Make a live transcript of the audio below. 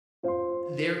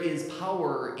there is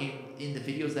power in the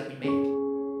videos that we make.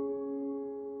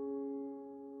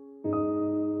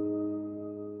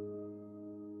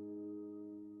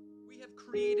 We have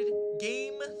created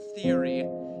Game Theory,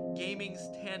 gaming's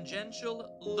tangential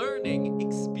learning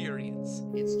experience.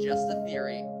 It's just a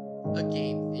theory, a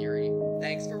game theory.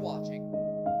 Thanks for watching.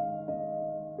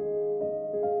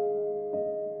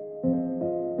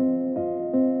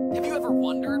 Have you ever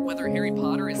wondered whether Harry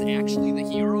Potter is actually the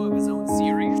hero of his own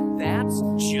series? That's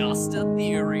just a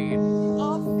theory.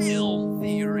 A film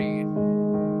theory.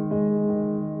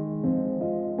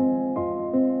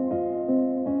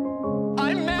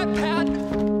 I'm Matpat.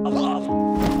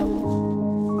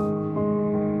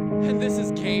 And this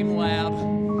is Game Lab.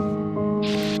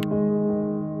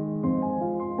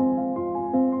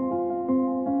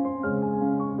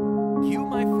 You,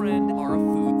 my friend, are a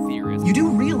food theorist. You do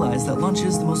realize that lunch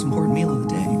is the most important meal of the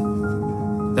day.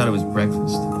 Thought it was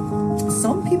breakfast.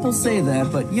 Some people say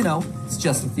that, but you know, it's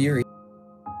just a theory.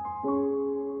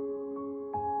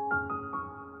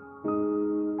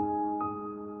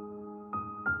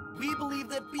 We believe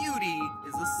that beauty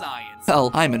is a science.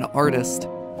 Hell, I'm an artist.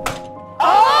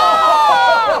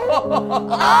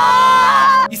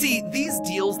 You see, these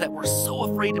deals that we're so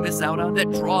afraid to miss out on,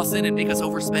 that draw us in and make us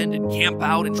overspend and camp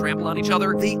out and trample on each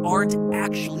other, they aren't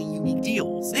actually unique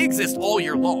deals. They exist all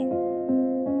year long.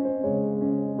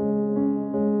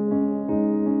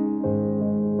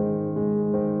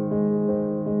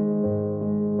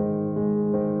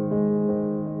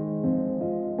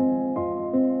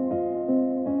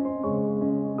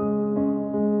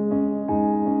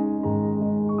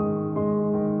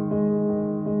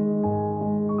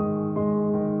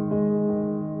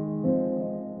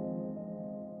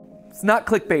 It's not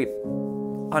clickbait.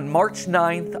 On March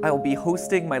 9th, I will be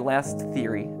hosting my last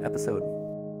theory episode.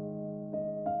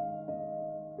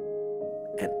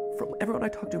 And from everyone I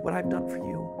talked to, what I've done for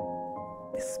you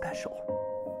is special.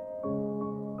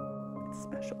 It's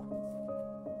special.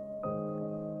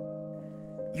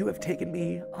 You have taken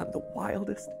me on the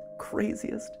wildest,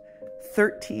 craziest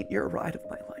 13-year ride of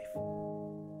my life.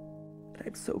 And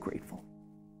I'm so grateful.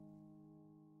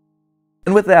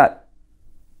 And with that,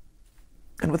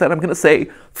 I'm going to say,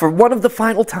 for one of the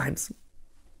final times,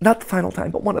 not the final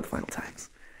time, but one of the final times,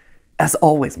 as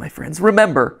always, my friends,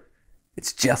 remember,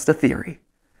 it's just a theory.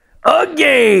 A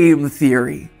game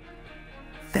theory.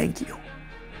 Thank you.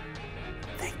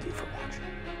 Thank you for watching.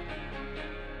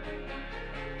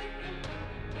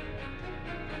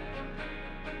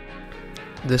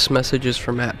 This message is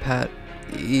for Matpat,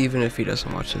 even if he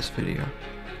doesn't watch this video.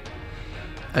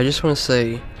 I just want to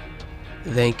say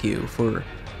thank you for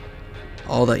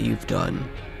all that you've done,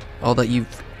 all that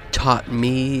you've taught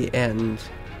me and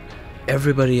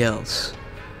everybody else.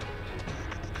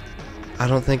 I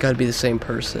don't think I'd be the same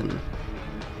person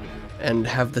and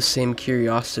have the same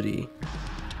curiosity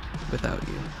without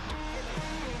you.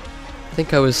 I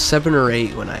think I was 7 or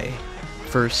 8 when I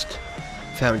first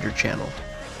found your channel,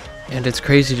 and it's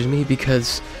crazy to me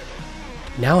because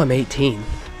now I'm 18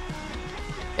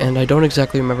 and I don't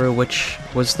exactly remember which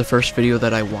was the first video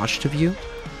that I watched of you.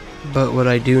 But what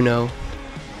I do know,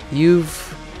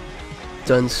 you've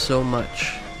done so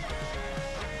much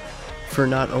for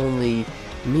not only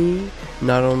me,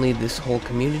 not only this whole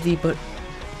community, but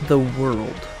the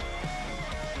world.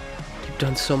 You've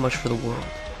done so much for the world.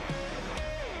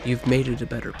 You've made it a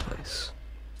better place.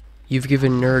 You've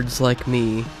given nerds like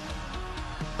me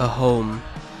a home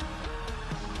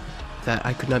that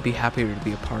I could not be happier to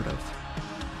be a part of.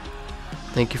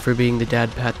 Thank you for being the dad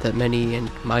pat that many,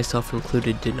 and myself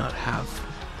included, did not have.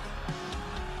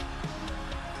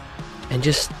 And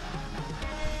just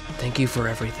thank you for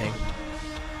everything.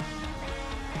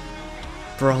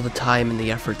 For all the time and the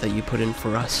effort that you put in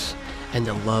for us, and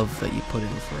the love that you put in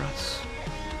for us.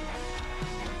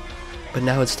 But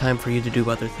now it's time for you to do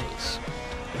other things,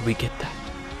 and we get that.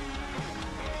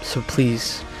 So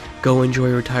please, go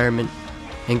enjoy retirement,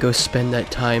 and go spend that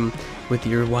time with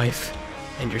your wife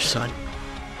and your son.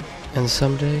 And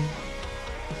someday,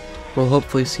 we'll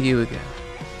hopefully see you again.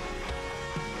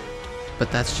 But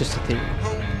that's just a theory.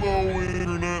 Hello,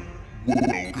 Internet.